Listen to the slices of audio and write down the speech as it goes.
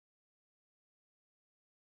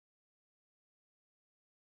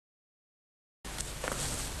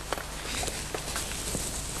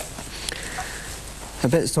I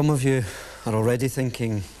bet some of you are already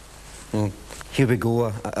thinking, well, here we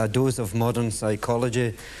go, a dose of modern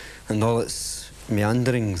psychology and all its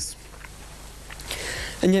meanderings.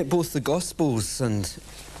 And yet both the Gospels and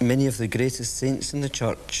many of the greatest saints in the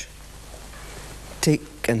Church take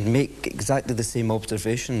and make exactly the same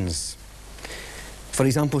observations. For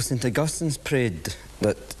example, St. Augustine's prayed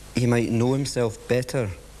that he might know himself better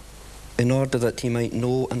in order that he might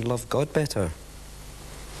know and love God better.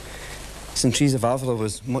 St. Teresa of Avila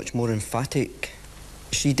was much more emphatic.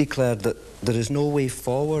 She declared that there is no way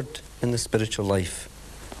forward in the spiritual life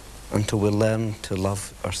until we learn to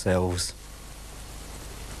love ourselves.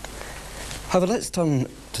 However, let's turn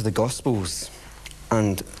to the Gospels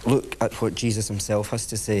and look at what Jesus himself has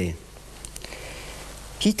to say.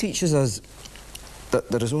 He teaches us that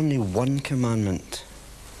there is only one commandment,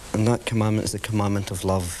 and that commandment is the commandment of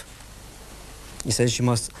love. He says you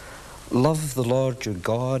must love the Lord your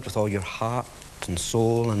God with all your heart and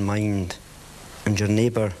soul and mind, and your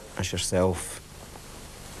neighbour as yourself.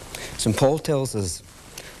 St. Paul tells us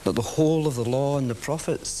that the whole of the law and the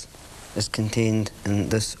prophets is contained in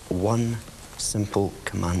this one simple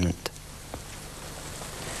commandment.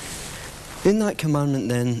 In that commandment,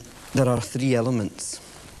 then, there are three elements.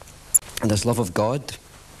 And there's love of God,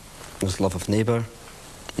 there's love of neighbour,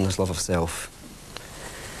 and there's love of self.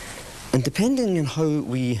 And depending on how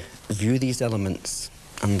we view these elements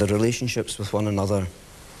and the relationships with one another,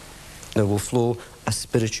 there will flow a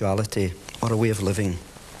spirituality or a way of living.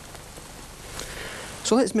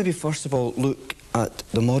 So let's maybe first of all look at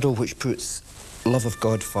the model which puts love of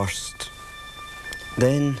God first,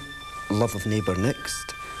 then love of neighbour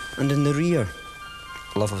next, and in the rear,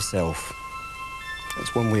 love of self.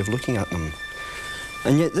 That's one way of looking at them.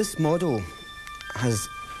 And yet this model has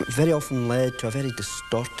very often led to a very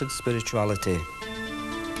distorted spirituality.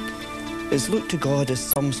 It's looked to God as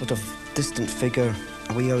some sort of distant figure,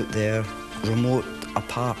 away out there, remote,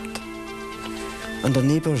 apart. And our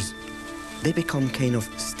neighbours, they become kind of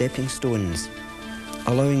stepping stones,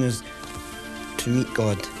 allowing us to meet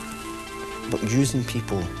God, but using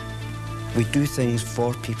people. We do things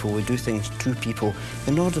for people, we do things to people,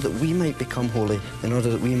 in order that we might become holy, in order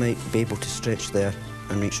that we might be able to stretch there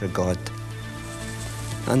and reach our God.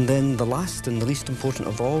 And then the last and the least important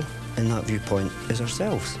of all in that viewpoint is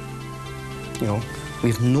ourselves. You know,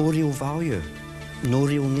 we have no real value, no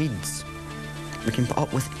real needs. We can put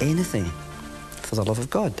up with anything for the love of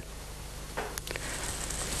God.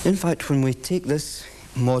 In fact, when we take this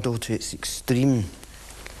model to its extreme,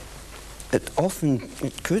 it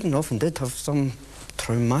could and often did have some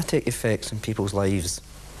traumatic effects in people's lives,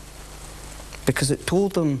 because it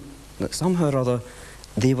told them that somehow or other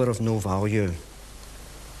they were of no value,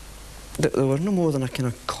 that they were no more than a kind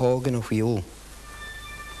of cog in a wheel,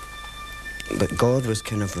 that God was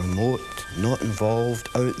kind of remote, not involved,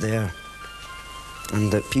 out there,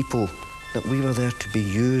 and that we were there to be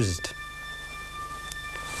used.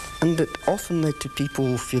 And it often led to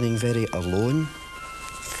people feeling very alone,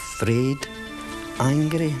 afraid,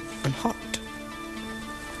 angry and hurt.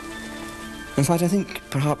 In fact, I think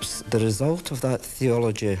perhaps the result of that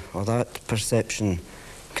theology or that perception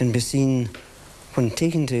can be seen when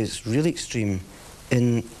taken to its really extreme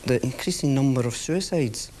in the increasing number of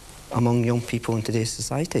suicides among young people in today's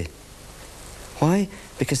society. Why?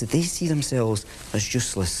 Because they see themselves as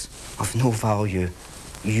useless, of no value,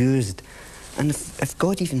 used. And if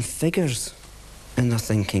God even figures in their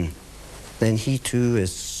thinking, then he too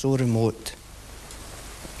is so remote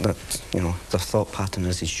that, their thought pattern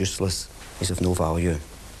is he's useless, he's of no value.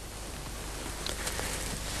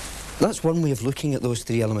 That's one way of looking at those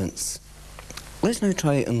three elements. Let's now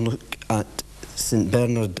try and look at St.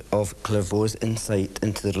 Bernard of Clairvault's insight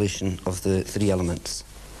into the relation of the three elements: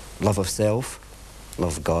 love of self,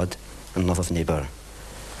 love of God, and love of neighbour.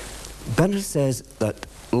 Bernard says that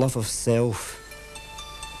love of self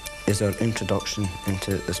is our introduction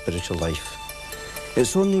into the spiritual life.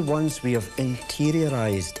 It's only once we have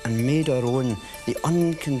interiorised and made our own the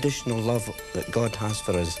unconditional love that God has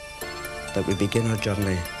for us that we begin our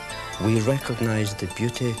journey. We recognise the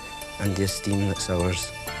beauty and the esteem that's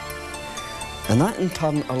ours. And that in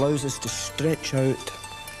turn allows us to stretch out,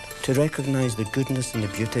 to recognise the goodness and the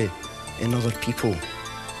beauty in other people,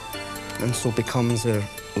 and so becomes our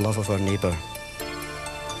love of our neighbour.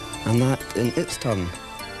 And that in its turn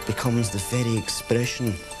becomes the very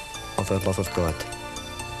expression of our love of God.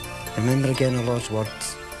 Remember again our Lord's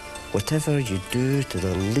words: whatever you do to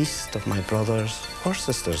the least of my brothers or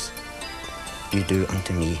sisters, you do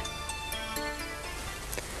unto me.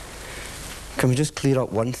 Can we just clear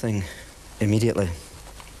up one thing immediately?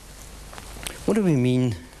 What do we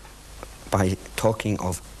mean by talking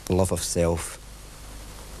of love of self?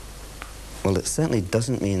 well, it certainly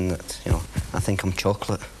doesn't mean that, I think I'm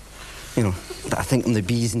chocolate. That I think I'm the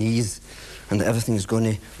bee's knees and that everything's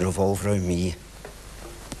going to revolve around me.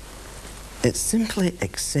 It's simply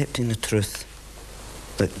accepting the truth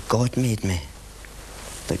that God made me,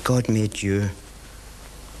 that God made you,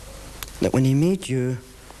 that when he made you,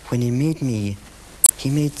 when he made me, he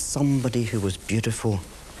made somebody who was beautiful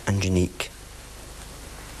and unique.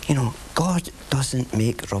 God doesn't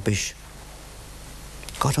make rubbish.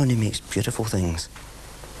 God only makes beautiful things.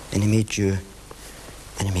 And he made you,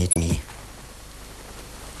 and he made me.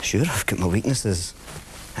 Sure, I've got my weaknesses.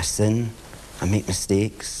 I sin, I make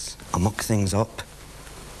mistakes, I muck things up.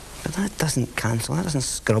 But that doesn't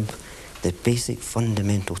scrub the basic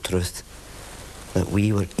fundamental truth that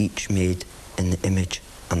we were each made in the image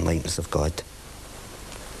and likeness of God.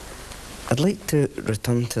 I'd like to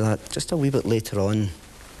return to that just a wee bit later on.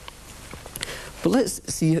 But let's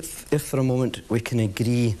see if for a moment we can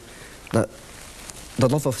agree that the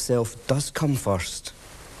love of self does come first,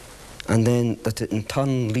 and then that it in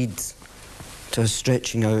turn leads to a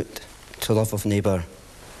stretching out to love of neighbour,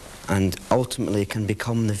 and ultimately can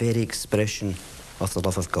become the very expression of the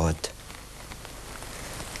love of God.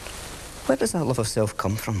 Where does that love of self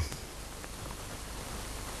come from?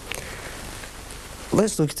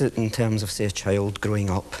 Let's look at it in terms of, say, a child growing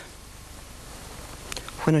up.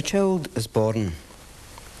 When a child is born,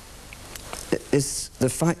 it is the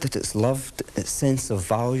fact that it's loved, its sense of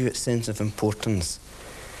value, its sense of importance.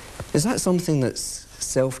 Is that something that's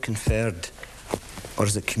self-conferred, or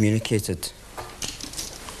is it communicated?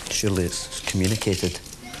 Surely it's communicated.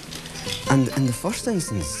 And in the first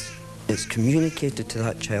instance, it's communicated to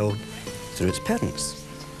that child through its parents.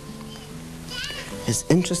 It's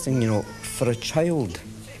interesting, for a child,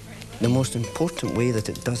 the most important way that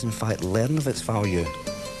it does in fact learn of its value,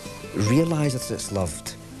 realise that it's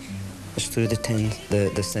loved, is through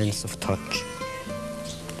the sense of touch.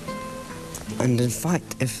 And in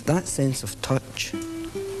fact, if that sense of touch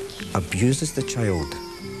abuses the child,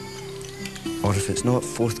 or if it's not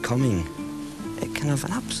forthcoming, it can have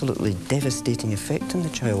an absolutely devastating effect on the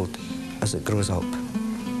child as it grows up.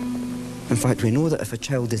 In fact, we know that if a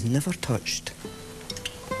child is never touched,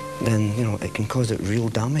 then, it can cause it real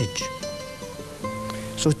damage.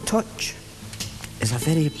 So touch is a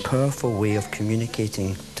very powerful way of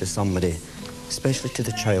communicating to somebody, especially to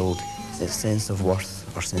the child, its sense of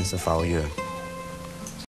worth or sense of value.